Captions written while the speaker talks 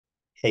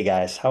Hey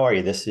guys, how are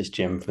you? This is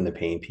Jim from the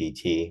Pain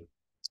PT.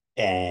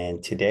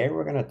 And today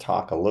we're going to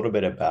talk a little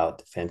bit about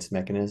defense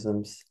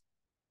mechanisms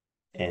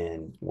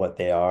and what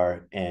they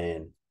are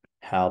and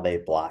how they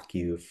block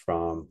you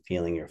from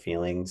feeling your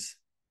feelings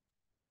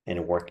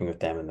and working with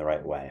them in the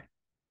right way.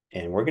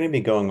 And we're going to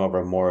be going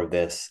over more of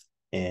this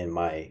in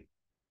my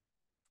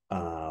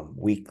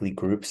weekly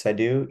groups I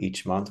do.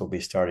 Each month we'll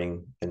be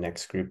starting the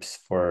next groups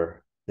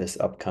for this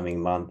upcoming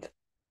month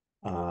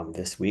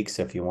this week.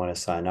 So if you want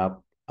to sign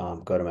up,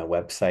 go to my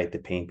website,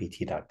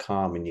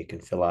 thepainpt.com, and you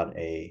can fill out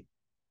a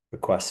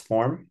request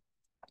form.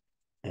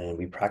 And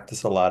we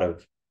practice a lot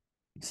of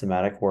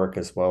somatic work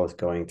as well as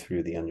going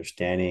through the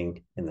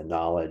understanding and the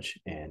knowledge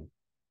and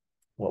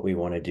what we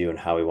want to do and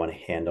how we want to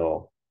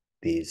handle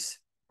these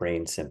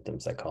brain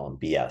symptoms. I call them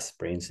BS,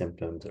 brain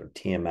symptoms, or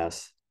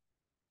TMS,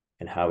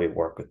 and how we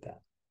work with that.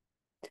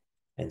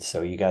 And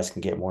so you guys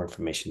can get more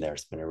information there.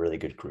 It's been a really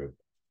good group.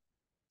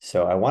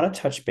 So I want to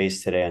touch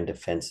base today on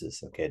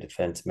defenses. Okay,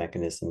 defense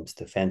mechanisms.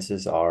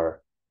 Defenses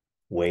are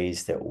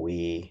ways that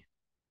we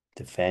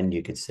defend,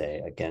 you could say,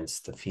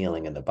 against the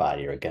feeling in the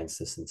body or against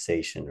the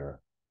sensation or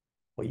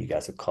what you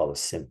guys would call a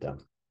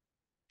symptom.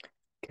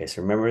 Okay,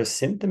 so remember, a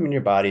symptom in your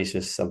body is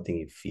just something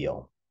you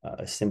feel.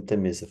 A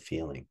symptom is a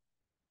feeling.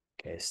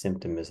 Okay, a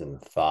symptom isn't a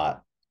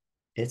thought.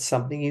 It's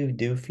something you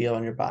do feel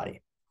in your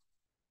body.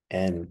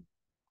 And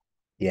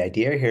the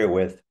idea here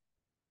with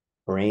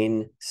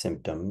brain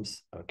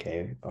symptoms,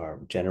 okay, are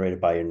generated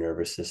by your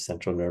nervous system,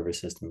 central nervous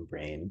system,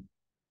 brain,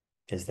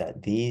 is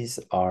that these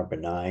are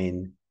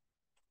benign,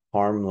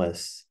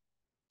 harmless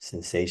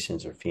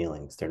sensations or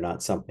feelings. They're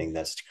not something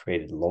that's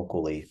created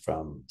locally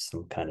from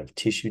some kind of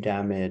tissue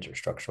damage or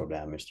structural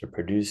damage. They're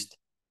produced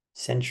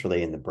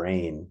centrally in the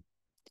brain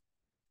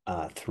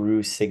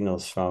through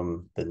signals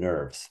from the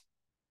nerves,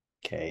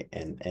 okay,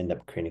 and end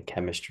up creating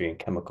chemistry and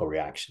chemical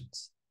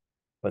reactions.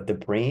 But the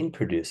brain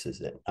produces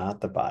it, not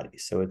the body.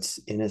 So it's,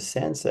 in a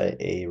sense,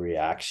 a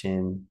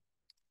reaction.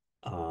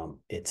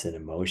 It's an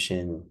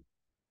emotion.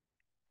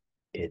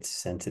 It's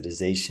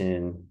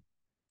sensitization.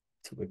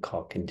 It's what we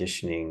call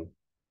conditioning.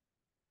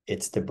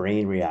 It's the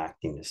brain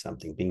reacting to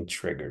something, being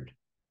triggered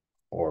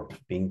or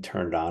being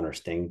turned on or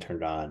staying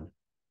turned on,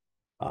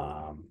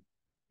 um,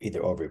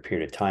 either over a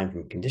period of time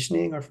from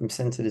conditioning or from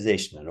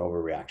sensitization and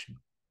overreaction.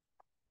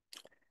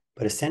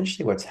 But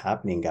essentially, what's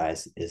happening,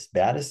 guys, is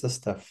bad as the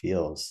stuff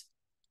feels,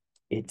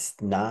 it's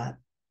not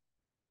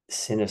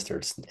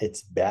sinister.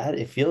 It's bad.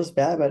 It feels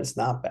bad, but it's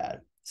not bad.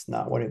 It's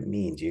not what it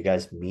means. You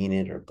guys mean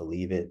it or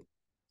believe it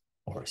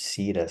or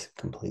see it as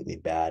completely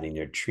bad, and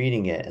you're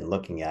treating it and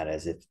looking at it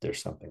as if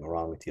there's something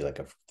wrong with you, like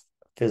a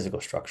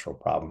physical structural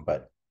problem.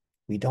 But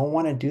we don't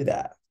want to do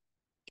that.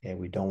 Okay,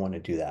 we don't want to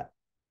do that.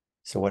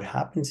 So what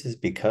happens is,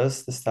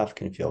 because the stuff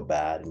can feel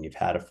bad and you've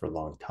had it for a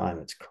long time,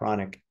 it's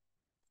chronic,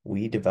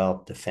 we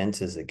develop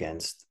defenses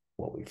against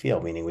what we feel,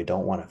 meaning we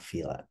don't want to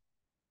feel it.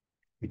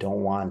 We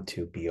don't want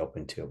to be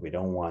open to it. We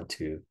don't want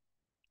to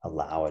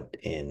allow it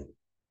in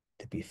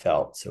to be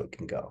felt so it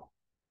can go.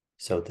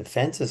 So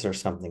defenses are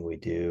something we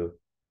do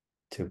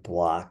to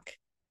block,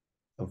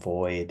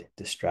 avoid,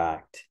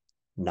 distract,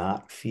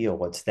 not feel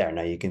what's there.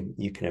 Now you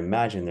can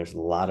imagine there's a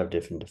lot of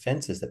different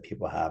defenses that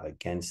people have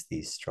against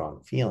these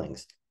strong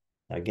feelings.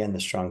 Now, again,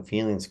 the strong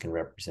feelings can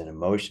represent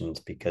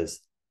emotions, because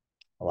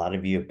a lot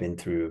of you have been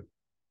through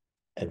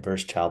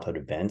adverse childhood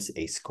events,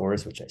 ACE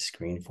scores, which I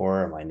screened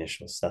for in my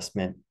initial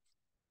assessment.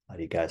 A lot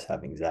of you guys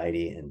have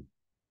anxiety and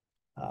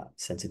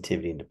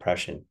sensitivity and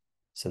depression.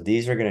 So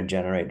these are going to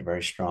generate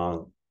very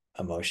strong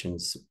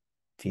emotions,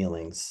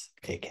 feelings,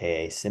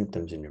 aka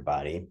symptoms in your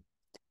body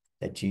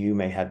that you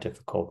may have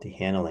difficulty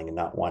handling and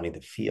not wanting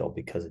to feel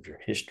because of your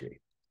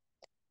history.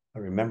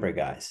 But remember,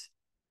 guys,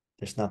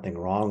 there's nothing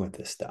wrong with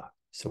this stuff.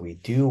 So we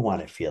do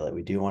want to feel it.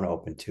 We do want to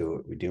open to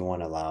it. We do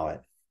want to allow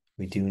it.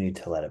 We do need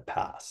to let it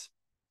pass.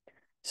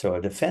 So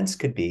a defense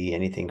could be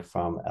anything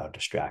from a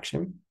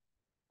distraction.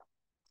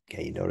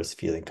 Okay, you notice a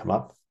feeling come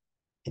up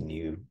and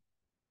you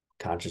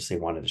consciously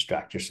want to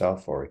distract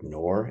yourself or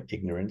ignore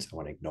ignorance. I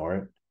want to ignore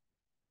it.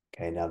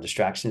 Okay, now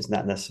distraction is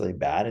not necessarily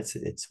bad.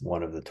 It's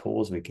one of the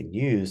tools we can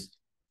use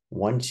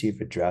once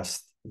you've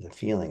addressed the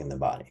feeling in the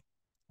body.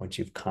 Once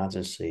you've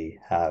consciously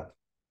have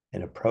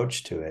an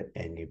approach to it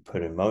and you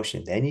put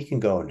emotion, then you can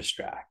go and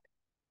distract.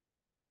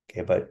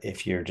 Okay, but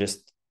if you're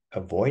just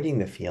avoiding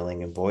the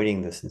feeling,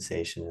 avoiding the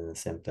sensation and the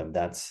symptom,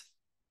 that's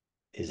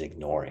is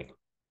ignoring,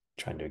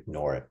 trying to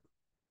ignore it.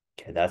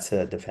 Okay, that's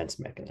a defense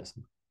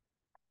mechanism.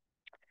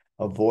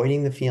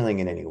 Avoiding the feeling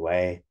in any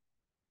way,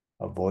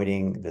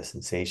 avoiding the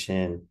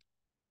sensation,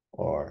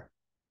 or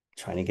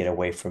trying to get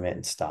away from it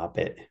and stop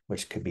it,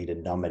 which could be to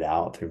numb it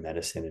out through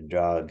medicine and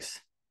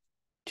drugs,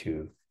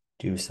 to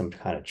do some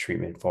kind of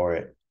treatment for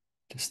it,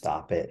 to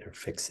stop it or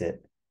fix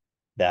it.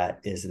 That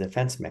is a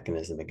defense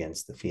mechanism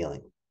against the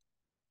feeling.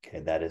 Okay,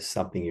 that is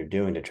something you're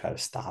doing to try to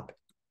stop it.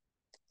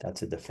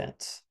 That's a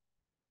defense.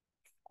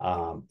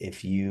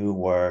 If you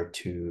were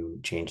to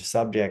change the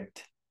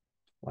subject,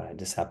 when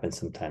this happens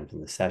sometimes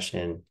in the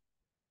session,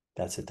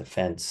 that's a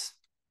defense.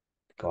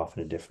 Go off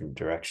in a different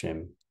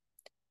direction.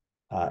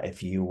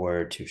 if you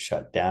were to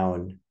shut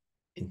down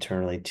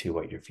internally to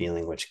what you're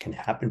feeling, which can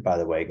happen, by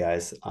the way,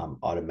 guys,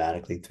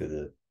 automatically through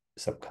the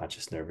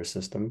subconscious nervous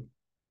system,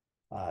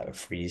 a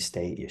freeze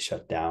state, you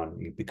shut down,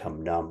 you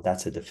become numb.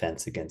 That's a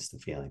defense against the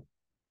feeling.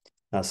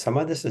 Now, some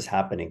of this is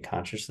happening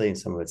consciously and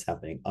some of it's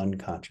happening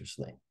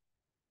unconsciously. I've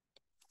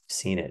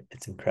seen it.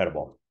 It's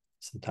incredible.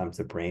 Sometimes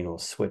the brain will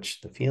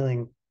switch the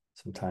feeling.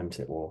 Sometimes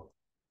it will,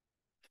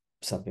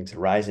 something's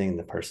arising,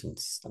 the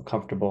person's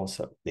uncomfortable,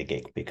 so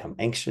they become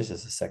anxious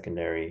as a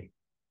secondary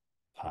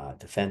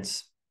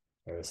defense,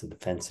 or as a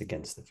defense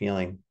against the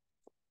feeling.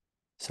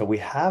 So we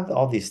have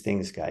all these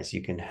things, guys.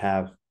 You can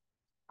have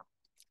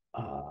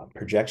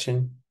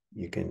projection.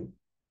 You can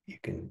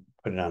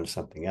put it onto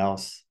something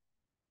else.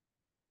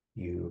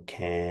 You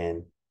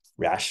can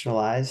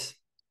rationalize.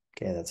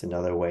 Okay, that's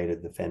another way to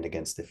defend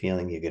against the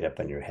feeling. You get up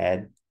on your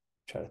head,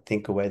 try to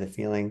think away the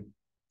feeling.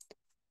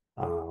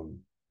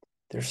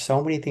 There's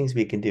so many things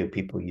we can do.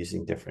 People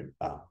using different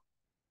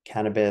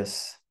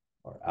cannabis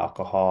or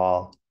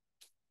alcohol,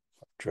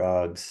 or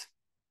drugs,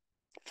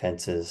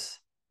 defenses.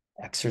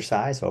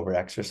 Exercise,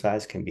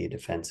 over-exercise can be a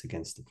defense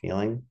against the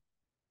feeling.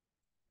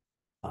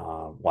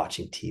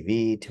 Watching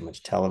TV, too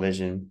much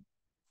television,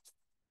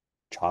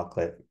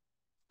 chocolate,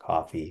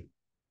 coffee.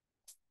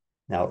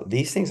 Now,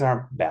 these things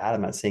aren't bad.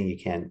 I'm not saying you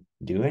can't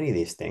do any of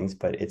these things,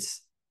 but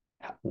it's,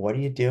 what are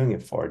you doing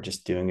it for?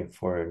 Just doing it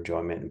for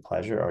enjoyment and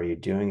pleasure? Or are you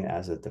doing it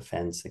as a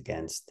defense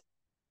against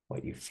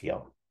what you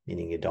feel?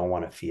 Meaning you don't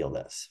want to feel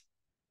this.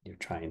 You're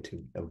trying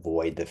to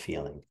avoid the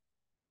feeling,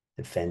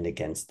 defend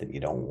against it. You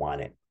don't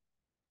want it.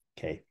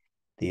 Okay.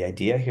 The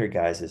idea here,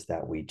 guys, is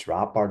that we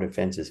drop our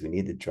defenses. We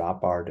need to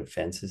drop our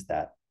defenses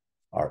that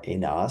are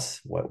in us,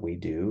 what we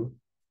do,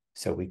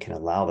 so we can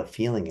allow the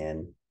feeling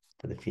in,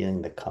 for the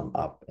feeling to come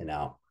up and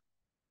out.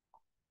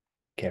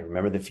 Okay,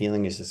 remember the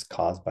feeling is just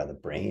caused by the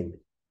brain.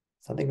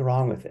 There's nothing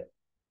wrong with it.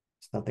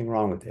 There's nothing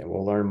wrong with it.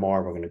 We'll learn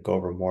more. We're going to go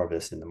over more of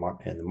this in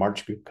the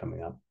March group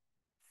coming up,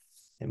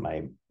 in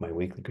my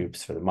weekly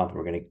groups for the month.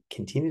 We're going to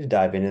continue to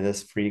dive into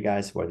this for you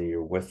guys, whether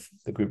you're with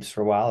the groups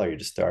for a while or you're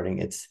just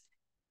starting.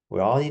 We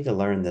all need to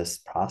learn this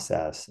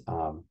process.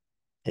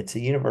 It's a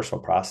universal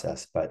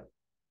process, but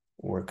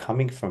we're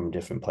coming from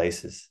different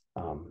places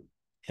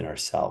in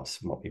ourselves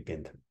from what we've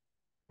been through.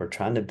 We're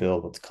trying to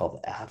build what's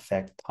called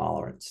affect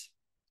tolerance.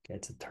 Okay,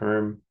 it's a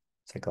term,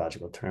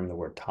 psychological term, the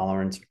word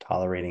tolerance, or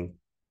tolerating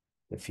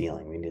the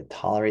feeling. We need to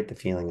tolerate the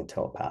feeling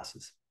until it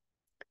passes.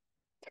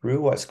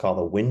 Through what's called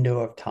a window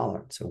of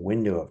tolerance, a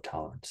window of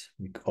tolerance.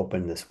 We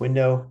open this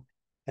window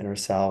in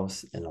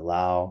ourselves and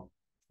allow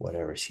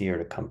whatever's here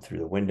to come through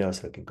the window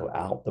so it can go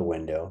out the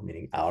window,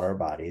 meaning out our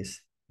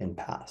bodies, and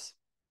pass.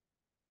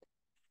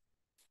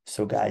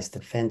 So guys,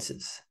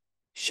 defenses,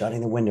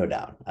 shutting the window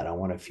down. I don't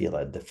want to feel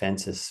it.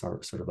 Defense is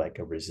sort of like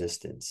a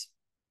resistance.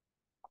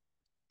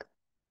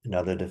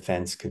 Another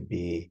defense could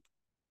be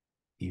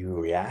you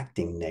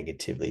reacting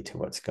negatively to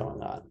what's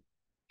going on.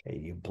 Okay,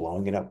 you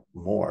blowing it up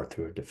more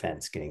through a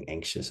defense, getting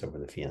anxious over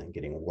the feeling,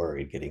 getting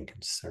worried, getting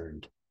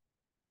concerned,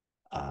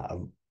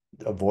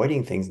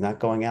 avoiding things, not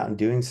going out and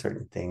doing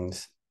certain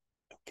things,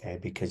 okay,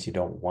 because you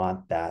don't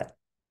want that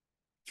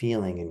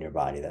feeling in your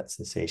body, that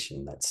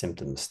sensation, that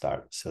symptom to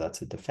start. So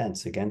that's a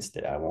defense against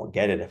it. I won't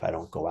get it if I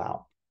don't go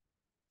out.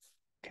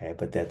 Okay,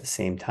 but at the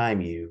same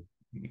time, you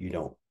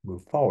don't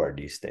move forward,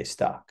 you stay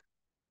stuck.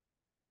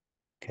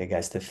 Okay,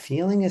 guys, the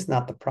feeling is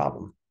not the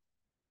problem,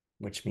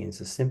 which means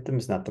the symptom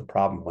is not the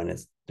problem when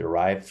it's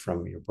derived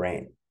from your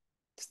brain.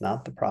 It's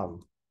not the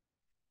problem.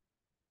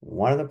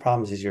 One of the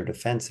problems is your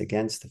defense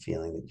against the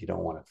feeling, that you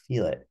don't want to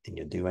feel it, and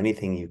you'll do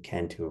anything you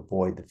can to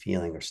avoid the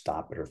feeling or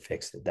stop it or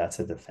fix it. That's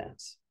a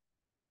defense.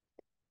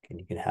 And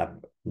you can have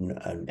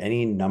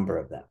any number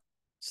of them,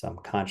 some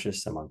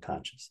conscious, some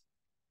unconscious.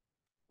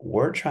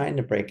 We're trying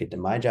to break it.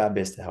 My job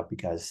is to help you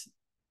guys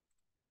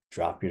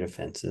drop your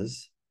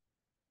defenses,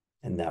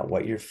 and that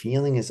what you're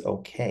feeling is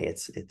okay.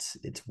 It's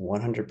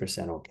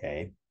 100%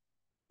 okay.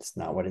 It's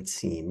not what it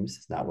seems.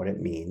 It's not what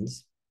it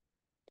means.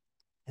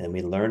 And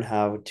we learn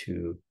how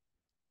to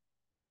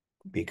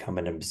become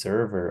an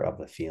observer of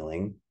the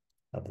feeling,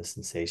 of the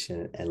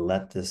sensation, and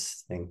let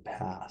this thing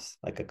pass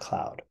like a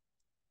cloud.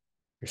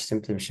 Your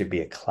symptom should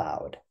be a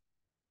cloud.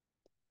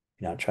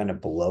 You're not trying to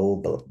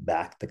blow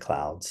back the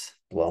clouds,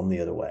 blow them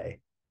the other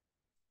way.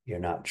 You're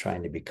not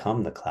trying to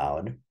become the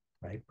cloud,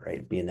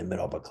 right? Be in the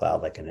middle of a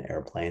cloud like in an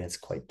airplane. It's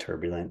quite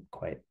turbulent,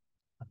 quite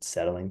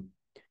unsettling.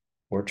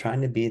 We're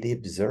trying to be the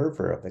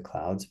observer of the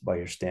clouds while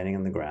you're standing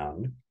on the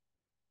ground,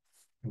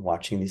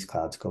 watching these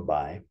clouds go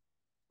by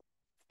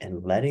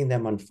and letting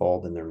them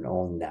unfold in their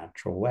own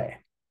natural way.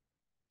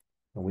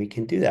 And we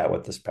can do that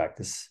with this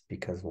practice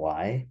because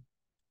why?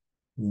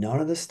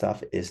 None of this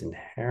stuff is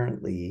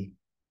inherently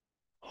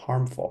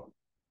harmful.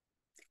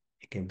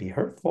 It can be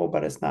hurtful,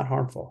 but it's not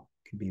harmful.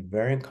 It can be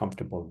very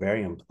uncomfortable,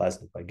 very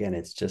unpleasant. But again,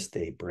 it's just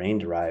a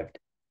brain-derived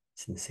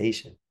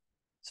sensation.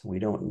 So we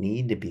don't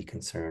need to be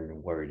concerned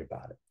and worried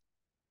about it.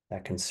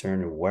 That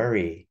concern and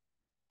worry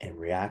and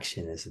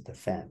reaction is a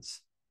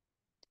defense.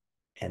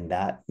 And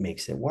that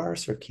makes it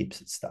worse or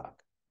keeps it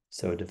stuck.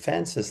 So a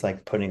defense is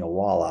like putting a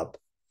wall up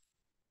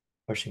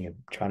pushing it,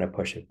 trying to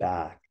push it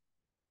back,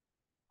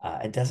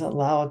 it doesn't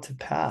allow it to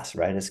pass,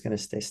 right? It's going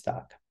to stay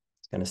stuck.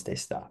 It's going to stay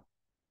stuck.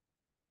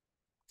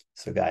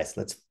 So guys,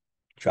 let's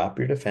drop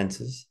your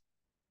defenses.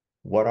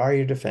 What are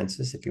your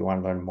defenses? If you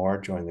want to learn more,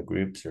 join the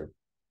groups or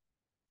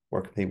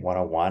work with me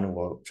one-on-one.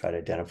 We'll try to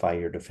identify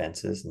your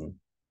defenses and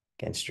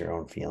against your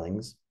own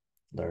feelings.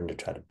 Learn to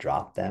try to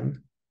drop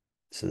them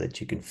so that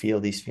you can feel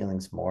these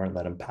feelings more and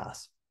let them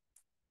pass.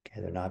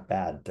 Okay, they're not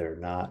bad. They're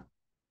not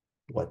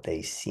what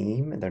they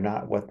seem, and they're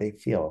not what they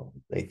feel.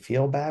 They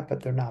feel bad,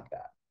 but they're not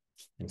bad.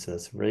 And so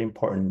it's really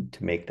important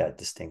to make that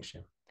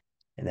distinction.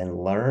 And then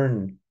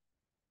learn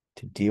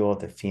to deal with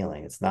the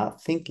feeling. It's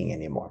not thinking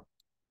anymore.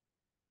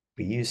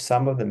 We use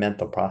some of the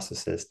mental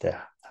processes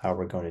to how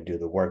we're going to do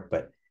the work,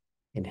 but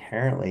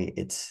inherently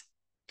it's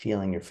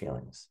feeling your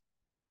feelings,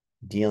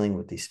 dealing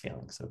with these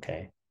feelings,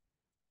 okay?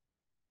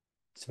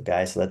 So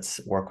guys,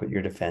 let's work with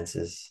your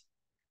defenses.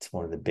 It's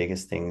one of the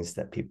biggest things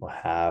that people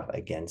have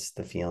against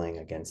the feeling,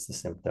 against the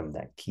symptom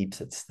that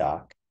keeps it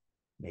stuck,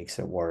 makes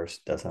it worse,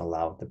 doesn't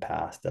allow it to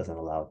pass, doesn't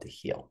allow it to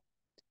heal.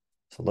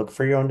 So look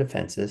for your own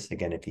defenses.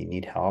 Again, if you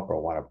need help or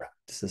want to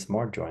practice this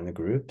more, join the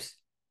groups,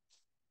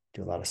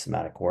 do a lot of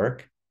somatic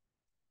work,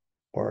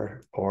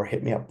 or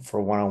hit me up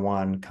for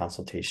one-on-one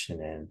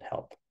consultation and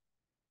help.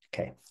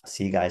 Okay, I'll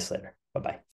see you guys later. Bye-bye.